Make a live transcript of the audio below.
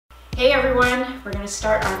Hey everyone, we're gonna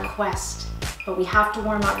start our quest, but we have to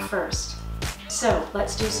warm up first. So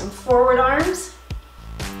let's do some forward arms.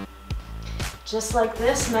 Just like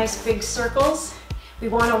this, nice big circles. We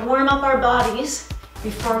wanna warm up our bodies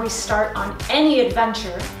before we start on any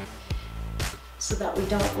adventure so that we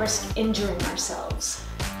don't risk injuring ourselves.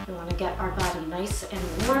 We wanna get our body nice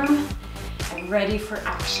and warm and ready for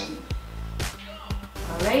action.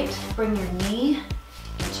 All right, bring your knee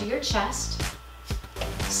into your chest,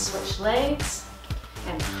 switch legs,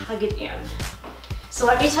 and hug it in. So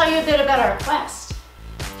let me tell you a bit about our quest.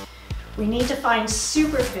 We need to find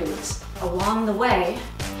superfoods along the way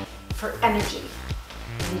for energy.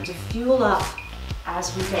 We need to fuel up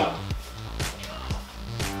as we go.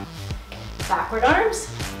 Backward arms,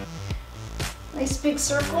 nice big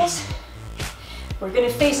circles. We're gonna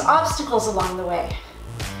face obstacles along the way.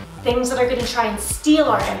 Things that are gonna try and steal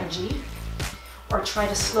our energy or try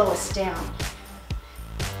to slow us down.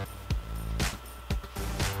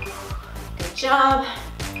 Good job.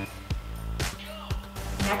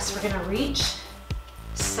 Next, we're gonna reach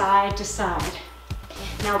side to side.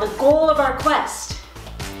 Now, the goal of our quest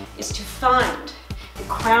is to find the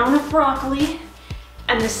crown of broccoli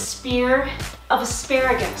and the spear of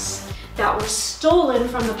asparagus that were stolen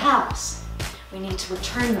from the palace. We need to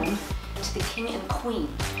return them to the king and queen.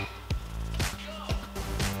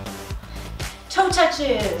 Toe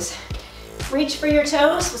touches. Reach for your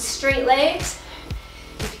toes with straight legs.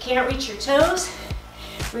 If you can't reach your toes,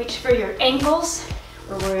 reach for your ankles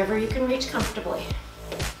or wherever you can reach comfortably.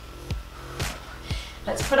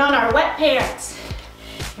 Let's put on our wet pants.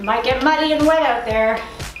 It might get muddy and wet out there.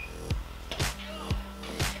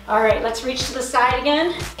 All right, let's reach to the side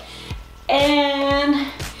again. And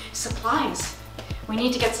supplies. We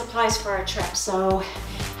need to get supplies for our trip. So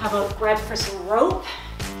how about grab for some rope?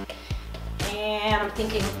 And I'm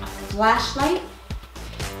thinking a flashlight.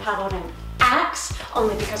 How about an axe?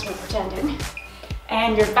 Only because we're pretending.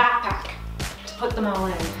 And your backpack to put them all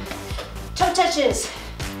in. Toe touches.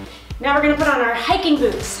 Now we're gonna put on our hiking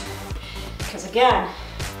boots. Because again,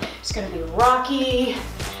 it's gonna be rocky,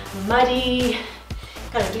 muddy,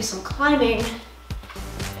 gotta do some climbing.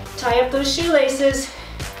 Tie up those shoelaces.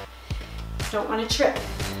 Don't wanna trip.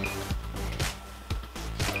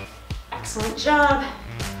 Excellent job.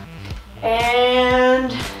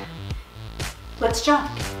 And let's jump.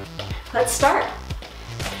 Let's start.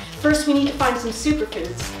 First, we need to find some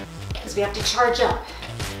superfoods because we have to charge up.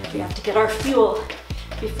 We have to get our fuel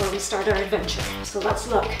before we start our adventure. So let's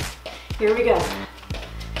look. Here we go.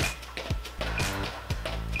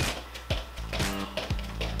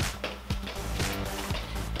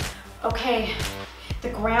 Okay, the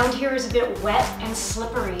ground here is a bit wet and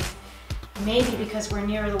slippery. Maybe because we're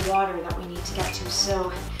near the water that we need to get to.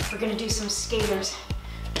 So we're gonna do some skaters.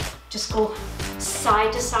 Just go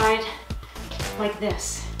side to side like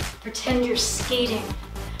this. Pretend you're skating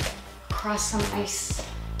across some ice.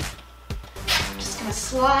 Just gonna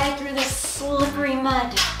slide through this slippery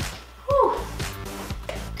mud. Whew.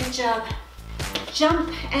 Good job.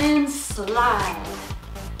 Jump and slide.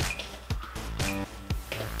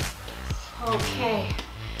 Okay.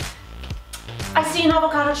 I see an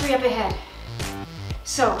avocado tree up ahead.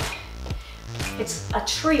 So it's a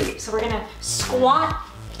tree. So we're gonna squat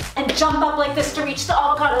and jump up like this to reach the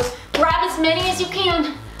avocados. Grab as many as you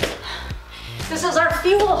can. This is our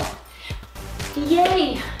fuel.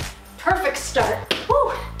 Yay. Perfect start.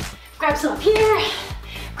 Woo. Grab some up here.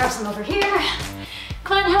 Grab some over here.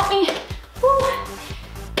 Come on, help me. Woo.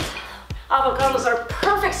 Avocados are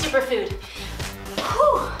perfect superfood.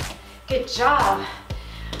 Whew. Good job.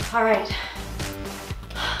 All right.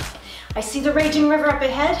 I see the raging river up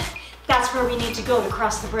ahead. That's where we need to go to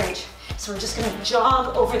cross the bridge. So we're just gonna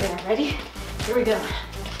jog over there. Ready? Here we go.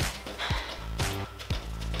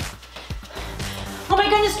 Oh my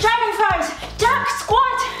goodness, dragonflies! Duck,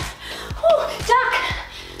 squat! Whew, duck!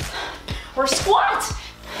 Or squat!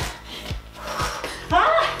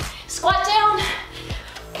 Ah, squat down.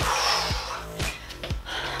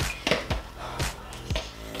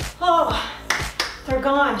 Oh, they're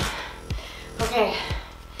gone. Okay.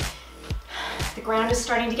 The ground is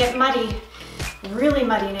starting to get muddy, really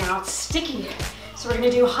muddy now. It's sticky. So we're gonna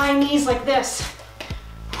do high knees like this.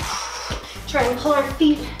 Try and pull our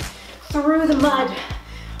feet through the mud.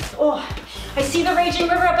 Oh, I see the raging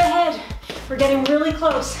river up ahead. We're getting really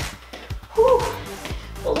close. Whew.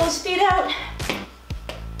 Pull those feet out.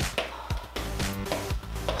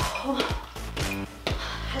 Oh,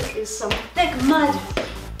 that is some thick mud.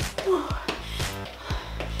 Whew.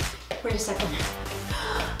 Wait a second.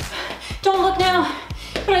 Don't look now,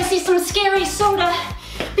 but I see some scary soda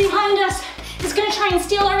behind us. It's gonna try and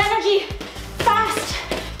steal our energy. Fast,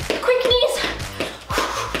 quick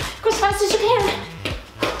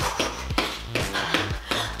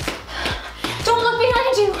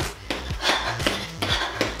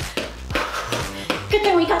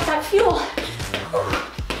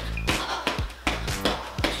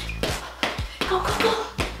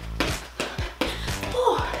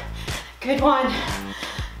Good one.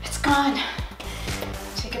 It's gone.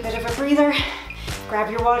 Take a bit of a breather. Grab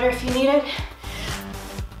your water if you need it.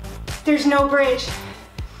 There's no bridge.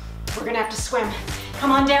 We're gonna have to swim.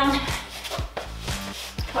 Come on down.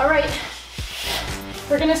 All right.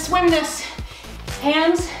 We're gonna swim this.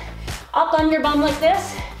 Hands up on your bum like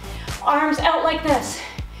this. Arms out like this.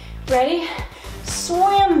 Ready?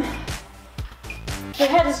 Swim. Your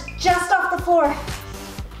head is just off the floor.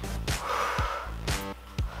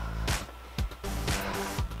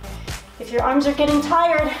 If your arms are getting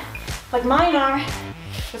tired, like mine are,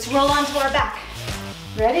 let's roll onto our back.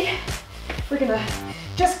 Ready? We're gonna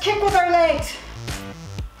just kick with our legs.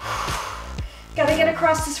 Gotta get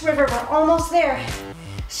across this river, we're almost there.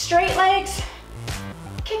 Straight legs.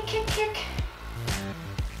 Kick, kick, kick.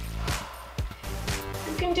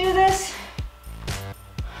 You can do this.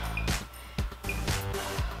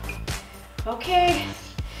 Okay,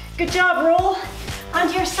 good job. Roll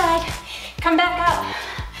onto your side. Come back up.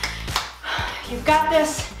 You've got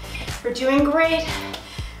this. We're doing great.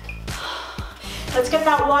 Let's get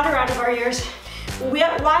that water out of our ears.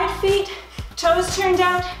 Wide feet, toes turned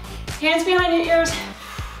out, hands behind your ears.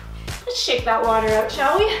 Let's shake that water out,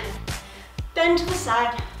 shall we? Bend to the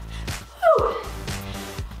side. Whew.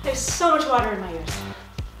 There's so much water in my ears.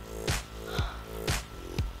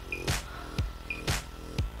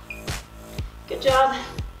 Good job.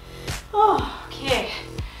 Oh, okay.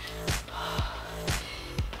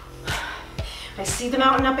 I see the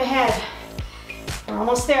mountain up ahead. We're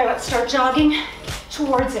almost there. Let's start jogging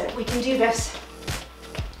towards it. We can do this.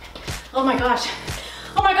 Oh my gosh.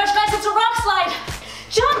 Oh my gosh, guys, it's a rock slide.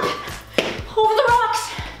 Jump over the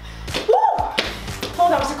rocks. Woo! Oh,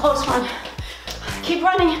 that was a close one. Keep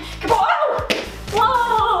running. Keep on. Oh!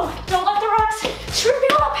 Whoa! Don't let the rocks trip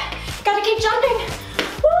you up. Gotta keep jumping.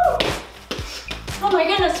 Woo! Oh my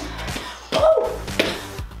goodness. Oh!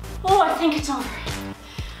 Oh, I think it's over.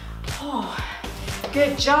 Oh,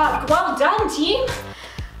 good job. Well done, team.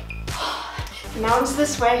 The mountain's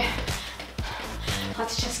this way.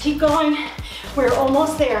 Let's just keep going. We're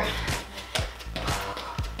almost there.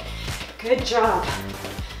 Good job.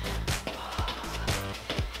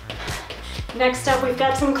 Next up, we've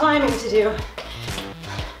got some climbing to do.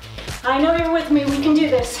 I know you're with me. We can do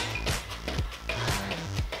this.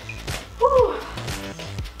 Woo.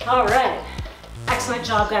 All right. Excellent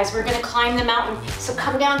job, guys. We're gonna climb the mountain. So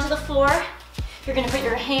come down to the floor. You're gonna put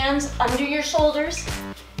your hands under your shoulders,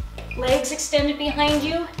 legs extended behind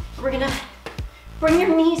you. We're gonna bring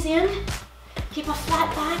your knees in. Keep a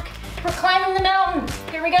flat back. We're climbing the mountain.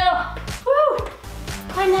 Here we go. Woo!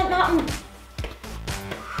 Climb that mountain.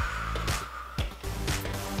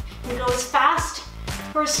 You go as fast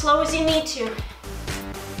or as slow as you need to.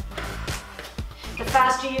 The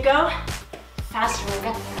faster you go, the faster we'll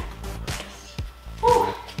get there.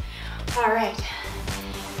 Woo. All right.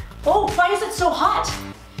 Oh, why is it so hot?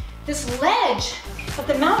 This ledge of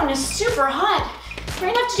the mountain is super hot. We're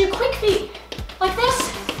gonna have to do quick feet, like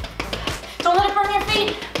this. Don't let it burn your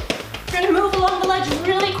feet. You're gonna move along the ledge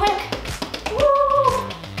really quick. Woo.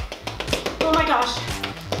 Oh my gosh.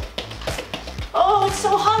 Oh, it's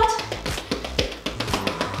so hot.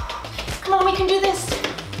 Come on, we can do this.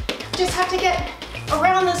 Just have to get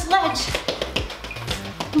around this ledge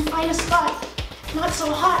and find a spot. Not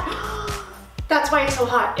so hot. That's why it's so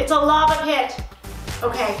hot. It's a lava pit.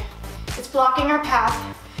 Okay, it's blocking our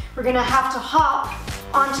path. We're gonna have to hop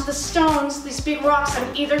onto the stones, these big rocks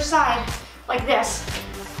on either side, like this,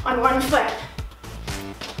 on one foot.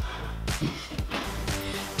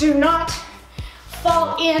 Do not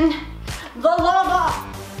fall in the lava.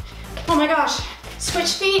 Oh my gosh,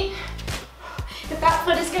 switch feet. If that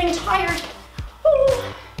foot is getting tired.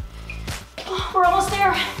 Ooh. Oh, we're almost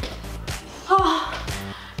there. Oh,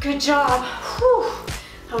 good job. Whew.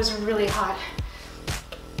 That was really hot.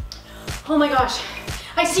 Oh my gosh,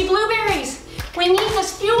 I see blueberries. We need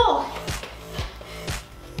this fuel.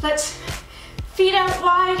 Let's feet out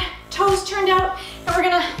wide, toes turned out, and we're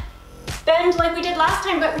gonna bend like we did last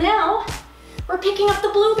time, but now we're picking up the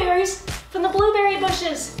blueberries from the blueberry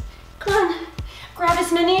bushes. Come on, grab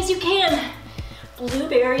as many as you can.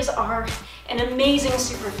 Blueberries are an amazing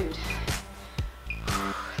superfood.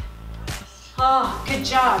 Oh, good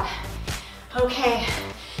job. Okay,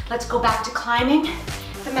 let's go back to climbing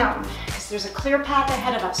the mountain because there's a clear path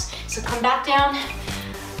ahead of us. So come back down.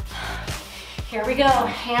 Here we go,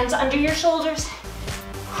 hands under your shoulders.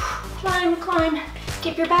 Climb, climb,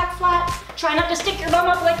 keep your back flat. Try not to stick your bum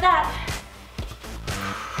up like that.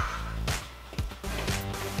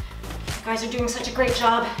 You guys are doing such a great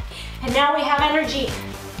job. And now we have energy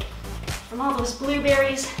from all those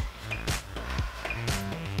blueberries.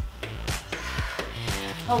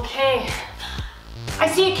 Okay, I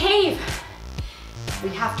see a cave. We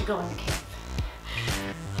have to go in the cave.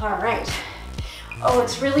 All right. Oh,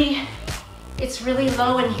 it's really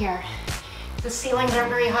low in here. The ceilings aren't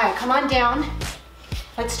very high. Come on down.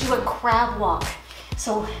 Let's do a crab walk.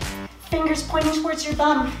 So fingers pointing towards your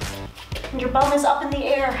bum, and your bum is up in the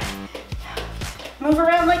air. Move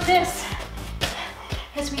around like this.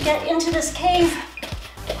 As we get into this cave,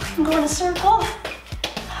 we can go in a circle.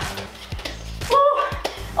 Woo.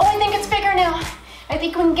 Oh, I think it's bigger now. I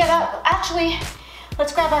think we can get up. Actually,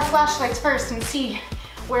 let's grab our flashlights first and see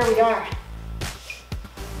where we are.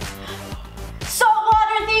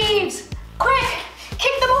 Water thieves! Quick!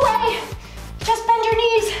 Kick them away! Just bend your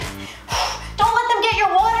knees. Don't let them get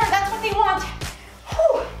your water. That's what they want.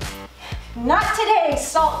 Whew. Not today,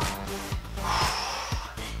 salt.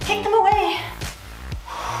 Kick them away.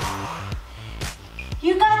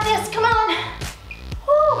 You got this. Come on.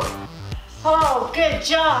 Whew. Oh, good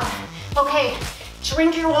job. Okay,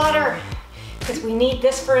 drink your water because we need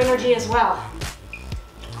this for energy as well.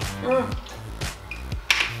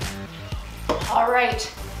 All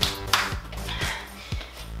right.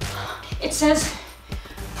 It says,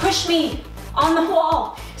 push me on the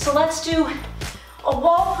wall. So let's do a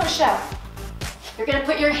wall push-up. You're gonna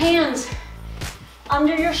put your hands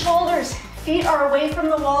under your shoulders. Feet are away from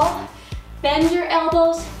the wall. Bend your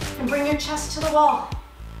elbows and bring your chest to the wall.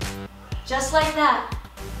 Just like that.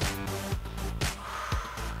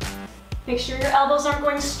 Make sure your elbows aren't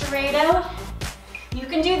going straight out. You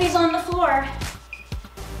can do these on the floor,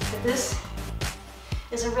 but this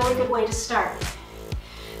is a really good way to start.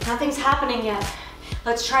 Nothing's happening yet.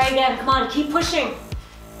 Let's try again. Come on, keep pushing.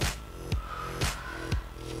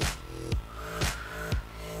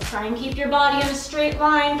 Try and keep your body in a straight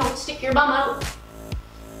line. Don't stick your bum out.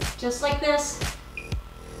 Just like this.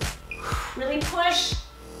 Really push.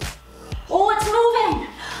 Oh, it's moving.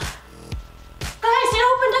 Guys, it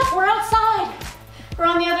opened up. We're outside. We're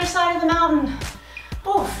on the other side of the mountain.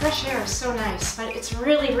 Oh, fresh air is so nice, but it's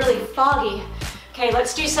really, really foggy. Okay,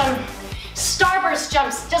 let's do some starburst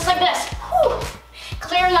jumps, just like this. Whew.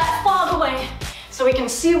 Clear that fog away so we can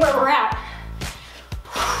see where we're at.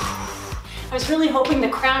 I was really hoping the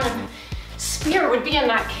crown and spear would be in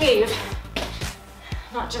that cave.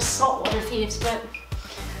 Not just saltwater thieves, but...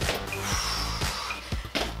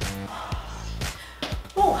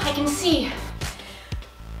 Oh, I can see.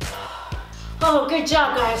 Oh, good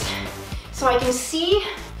job, guys. So I can see,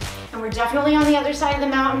 and we're definitely on the other side of the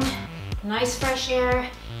mountain. Nice fresh air.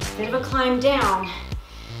 It's a bit of a climb down,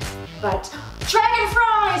 but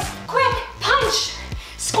dragonflies! Quick, punch!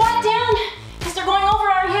 Squat down as they're going over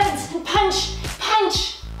our heads and punch,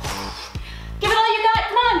 punch. Give it all you got,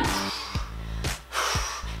 come on.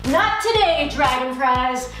 Not today,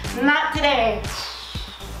 dragonflies, not today.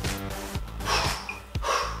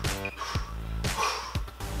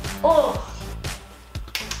 Oh,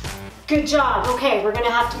 good job. Okay, we're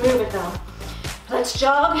gonna have to move it though. Let's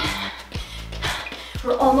jog.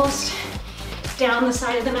 We're almost down the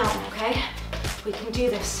side of the mountain, okay? We can do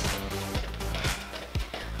this.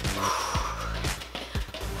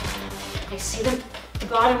 I see the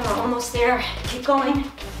bottom, we're almost there. Keep going,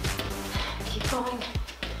 keep going.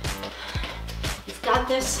 You've got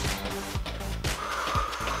this.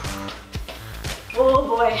 Oh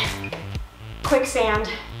boy, quicksand.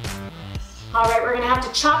 All right, we're gonna have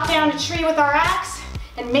to chop down a tree with our axe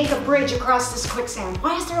and make a bridge across this quicksand.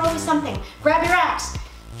 Why is there always something? Grab your axe,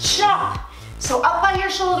 chop. So up by your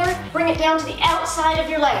shoulder, bring it down to the outside of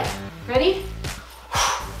your leg. Ready?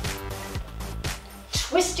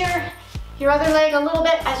 Twist your other leg a little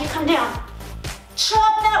bit as you come down.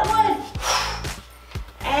 Chop that wood.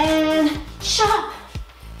 And chop.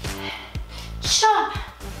 Chop.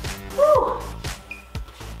 Woo.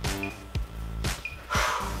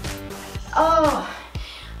 Oh,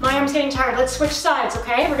 my arm's getting tired. Let's switch sides,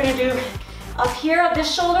 okay? We're gonna do up here of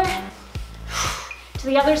this shoulder to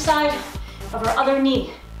the other side of our other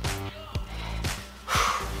knee.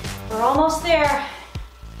 We're almost there.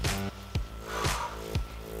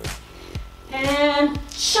 And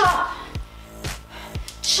chop,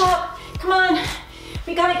 chop, come on.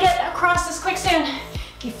 We gotta get across this quicksand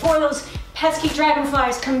before those pesky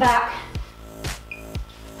dragonflies come back.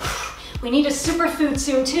 We need a superfood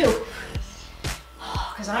soon too,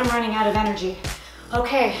 because I'm running out of energy.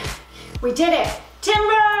 Okay, we did it.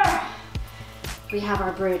 Timber! We have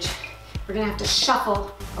our bridge. We're gonna have to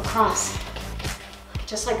shuffle across,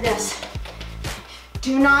 just like this.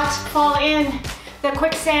 Do not fall in the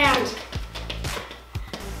quicksand.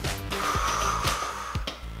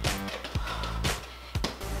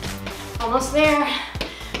 Almost there.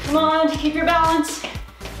 Come on, keep your balance.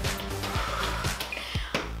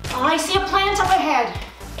 Oh, I see a plant up ahead.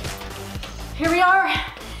 Here we are.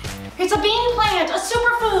 It's a bean plant, a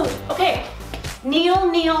superfood. Okay,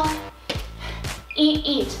 kneel, kneel, eat,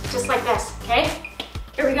 eat, just like this, okay?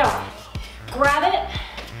 Here we go. Grab it,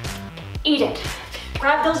 eat it.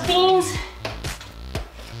 Grab those beans.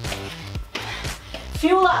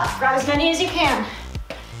 Fuel up, grab as many as you can.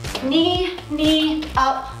 Knee, knee,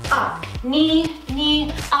 up, up. Knee,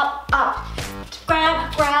 knee, up, up.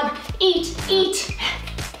 Grab, grab, eat, eat.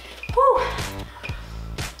 Whew.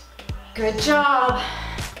 Good job.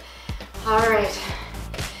 All right,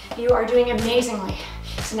 you are doing amazingly.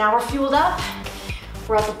 So now we're fueled up.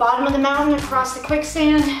 We're at the bottom of the mountain across the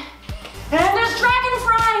quicksand. And there's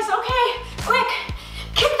dragonflies, okay, quick.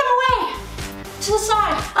 Kick them away. To the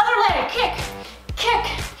side, other leg, kick, kick,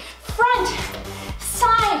 front,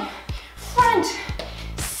 side, front,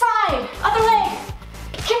 side, other leg.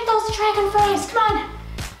 Kick those dragonflies, come on.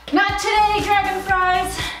 Not today,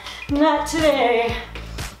 dragonflies, not today.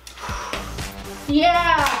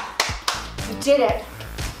 Yeah. You did it.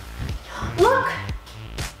 Look,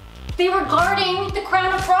 they were guarding the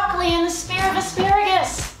crown of broccoli and the spear of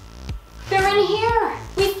asparagus. They're in here.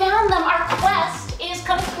 We found them. Our quest is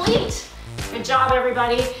complete. Good job,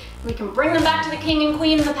 everybody. We can bring them back to the king and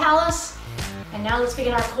queen in the palace. And now let's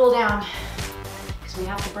begin our cool down, because we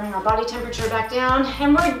have to bring our body temperature back down,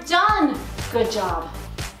 and we're done. Good job.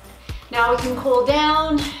 Now we can cool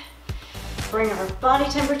down, bring our body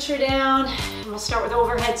temperature down, and we'll start with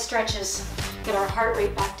overhead stretches. Get our heart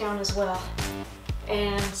rate back down as well.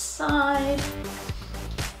 And side,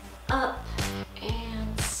 up,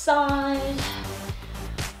 and side.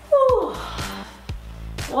 Whew.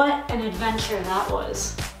 What an adventure that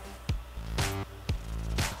was.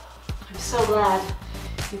 I'm so glad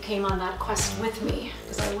you came on that quest with me,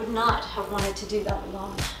 because I would not have wanted to do that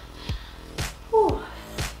alone. Whew.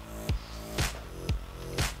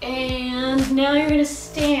 And now you're gonna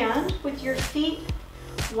stand with your feet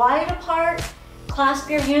wide apart, clasp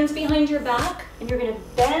your hands behind your back, and you're gonna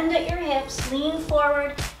bend at your hips, lean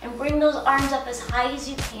forward, and bring those arms up as high as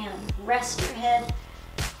you can. Rest your head,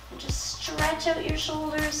 and just stretch out your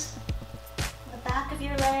shoulders, the back of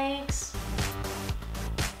your legs.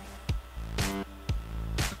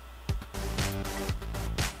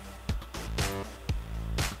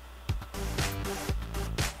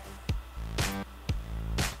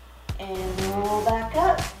 And roll back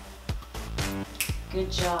up.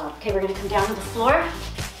 Good job. Okay, we're gonna come down to the floor.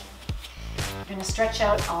 We're gonna stretch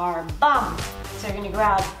out our bum. So you're gonna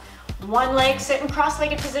grab one leg, sit in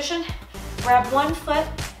cross-legged position, grab one foot,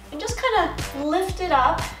 and just kind of lift it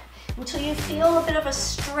up until you feel a bit of a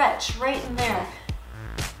stretch right in there.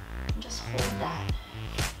 And just hold that.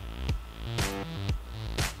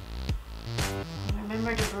 And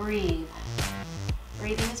remember to breathe.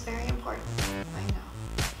 Breathing is very important, I know.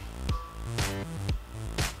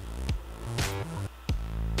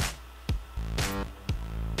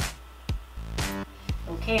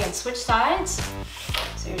 Okay, and switch sides.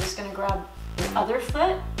 So you're just gonna grab your other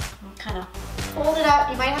foot and kind of hold it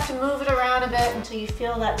up. You might have to move it around a bit until you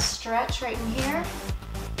feel that stretch right in here.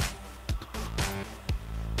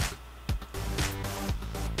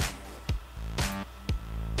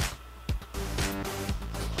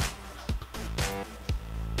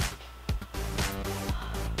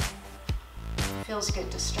 Feels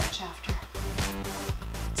good to stretch after.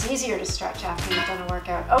 It's easier to stretch after you've done a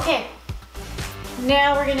workout. Okay.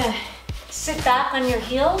 Now we're gonna sit back on your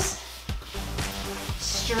heels,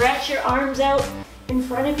 stretch your arms out in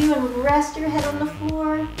front of you and rest your head on the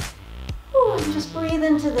floor. Ooh, and just breathe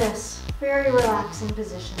into this very relaxing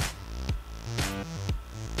position.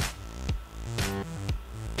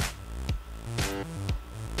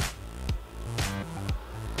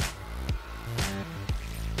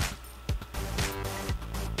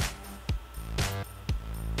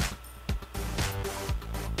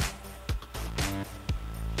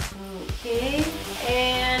 Okay,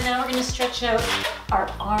 and now we're going to stretch out our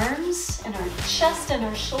arms and our chest and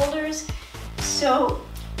our shoulders. So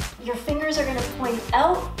your fingers are going to point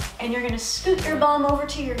out, and you're going to scoot your bum over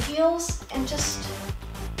to your heels and just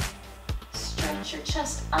stretch your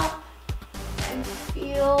chest up and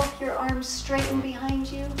feel your arms straighten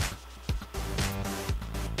behind you.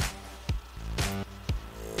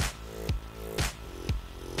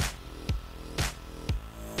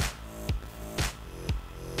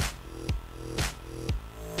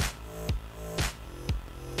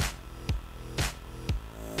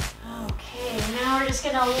 Just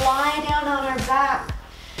gonna lie down on our back,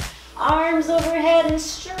 arms overhead, and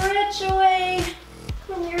stretch away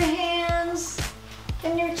from your hands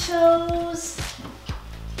and your toes,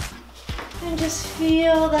 and just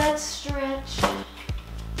feel that stretch.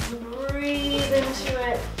 And into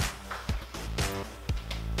it.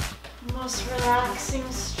 Most relaxing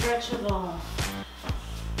stretch of all.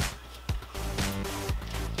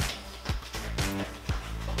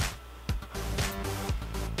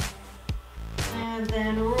 And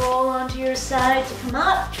then roll onto your side to come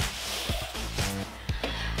up.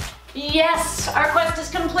 Yes, our quest is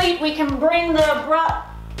complete. We can bring the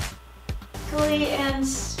broccoli and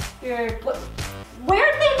spirit.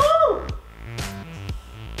 Where'd they